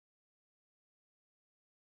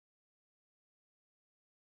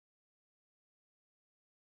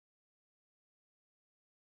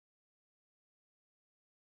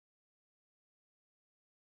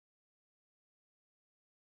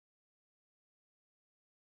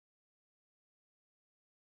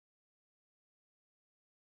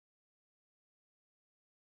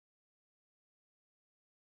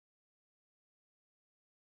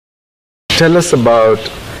tell us about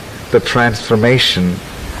the transformation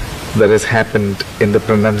that has happened in the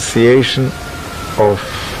pronunciation of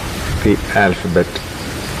the alphabet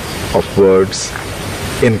of words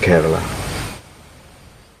in Kerala.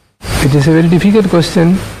 It is a very difficult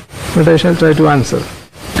question, but I shall try to answer.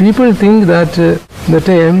 People think that the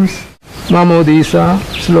terms Mamodisa,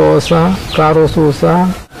 Slosa, Karosusa,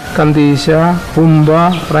 Kandisha, Humba,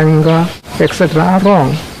 Ranga, etc. are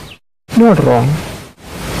wrong. Not wrong.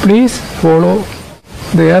 Please follow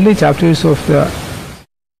the early chapters of the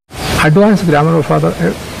advanced grammar of Father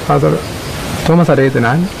Thomas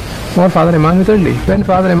Arethanan or Father Emmanuel Thirdly. When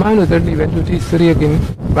Father Emmanuel Thirdly went to teach Syriac in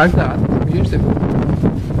Baghdad years ago,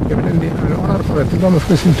 evidently an honor for a Thomas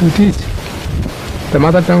Christian to teach the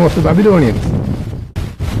mother tongue of the Babylonians.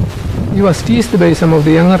 He was teased by some of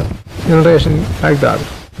the younger generation like that,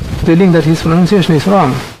 telling that his pronunciation is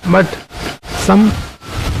wrong. But some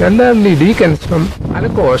elderly deacons from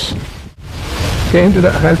LANUAGE came to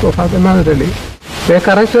the help of Father Emmanuel Thirdly. They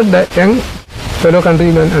corrected the young fellow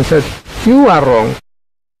countrymen and said, "You are wrong.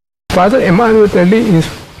 Father Emmanuel Thirdly is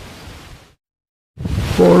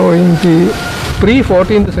following the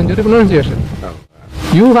pre-14th century pronunciation.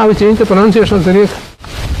 You have changed the pronunciation of Syriac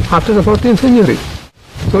after the 14th century.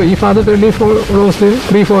 So if Father Thirdly follows the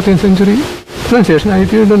pre-14th century pronunciation, and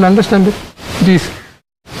if you don't understand it, it is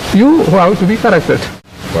you who have to be corrected."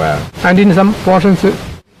 Wow. And in some portions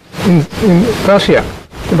in Persia,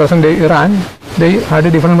 in present-day Iran, they had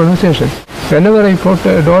a different pronunciation. Whenever I put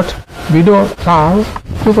a dot, widow, tav,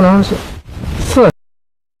 you pronounce sir.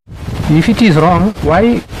 If it is wrong,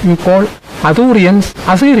 why you call Athurians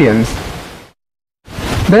Assyrians?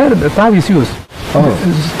 There the tav is used.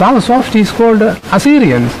 Tav soft is called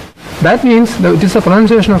Assyrians. That means it is a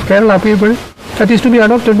pronunciation of Kerala people that is to be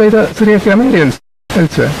adopted by the Syriac grammarians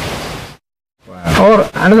elsewhere. Wow. Or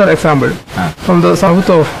another example, from the south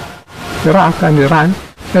of Iraq and Iran,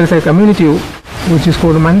 there is a community which is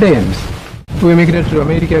called Mandaeans, who immigrated to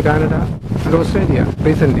America, Canada and Australia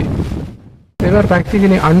recently. They were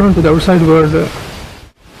practically unknown to the outside world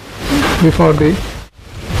before the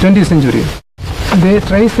 20th century. They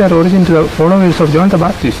trace their origin to the followers of John the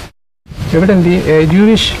Baptist. Evidently a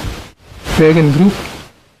Jewish pagan group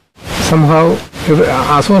somehow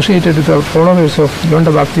associated with the followers of John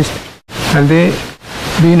the Baptist, and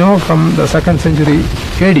we know from the 2nd century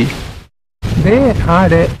AD. They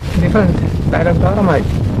had a different dialect of Aramaic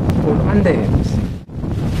called Mandaeans.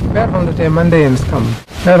 Where from the term Mandaeans come?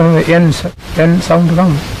 Where from the N sound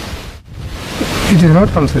come? It is not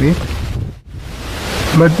from Syriac.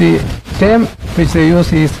 But the term which they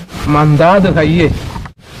use is Mandad Hayye.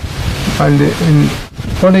 And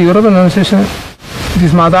for the European pronunciation, it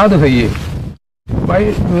is Madad Hayye.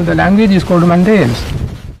 Why? The language is called Mandaeans.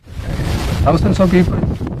 Thousands of people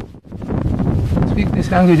speak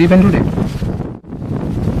this language even today.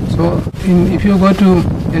 So, if you go to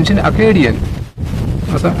ancient Akkadian,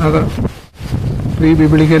 another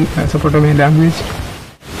pre-biblical Mesopotamian language,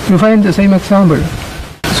 you find the same example.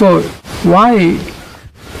 So, why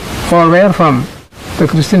or where from the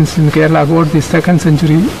Christians in Kerala got this 2nd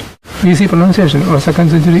century BC pronunciation or 2nd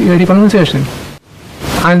century AD pronunciation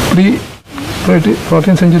and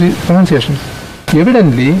pre-14th century pronunciation?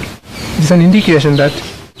 Evidently, it is an indication that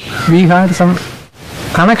we had some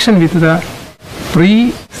connection with the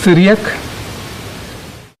pre-Syriac,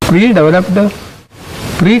 pre-developed,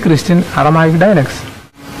 pre-Christian Aramaic dialects.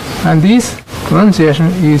 And this pronunciation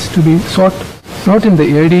is to be sought not in the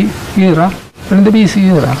AD era, but in the BC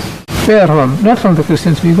era. Where from? Not from the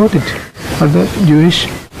Christians we got it, but the Jewish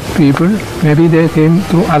people. Maybe they came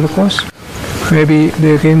through Al-Qos, maybe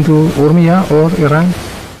they came through Urmia or Iran.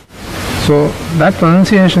 So that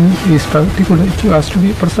pronunciation is particular to has to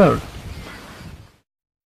be preserved.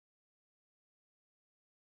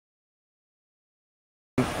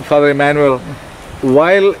 Father Emmanuel,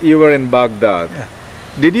 while you were in Baghdad,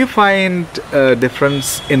 did you find a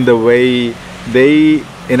difference in the way they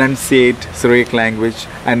enunciate Syriac language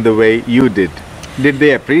and the way you did? Did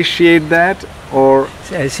they appreciate that, or?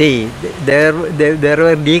 See, there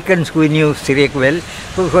were deacons who knew Syriac well,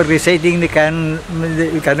 who were reciting the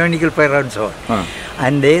canonical prayer and so on.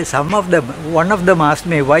 And one of them asked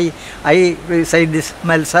me why I recite this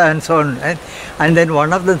Malsa and so on. And then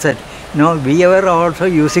one of them said, no, we were also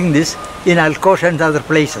using this in Al-Qos and other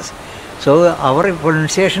places. So our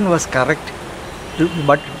pronunciation was correct,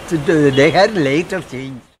 but they had later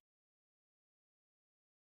changed.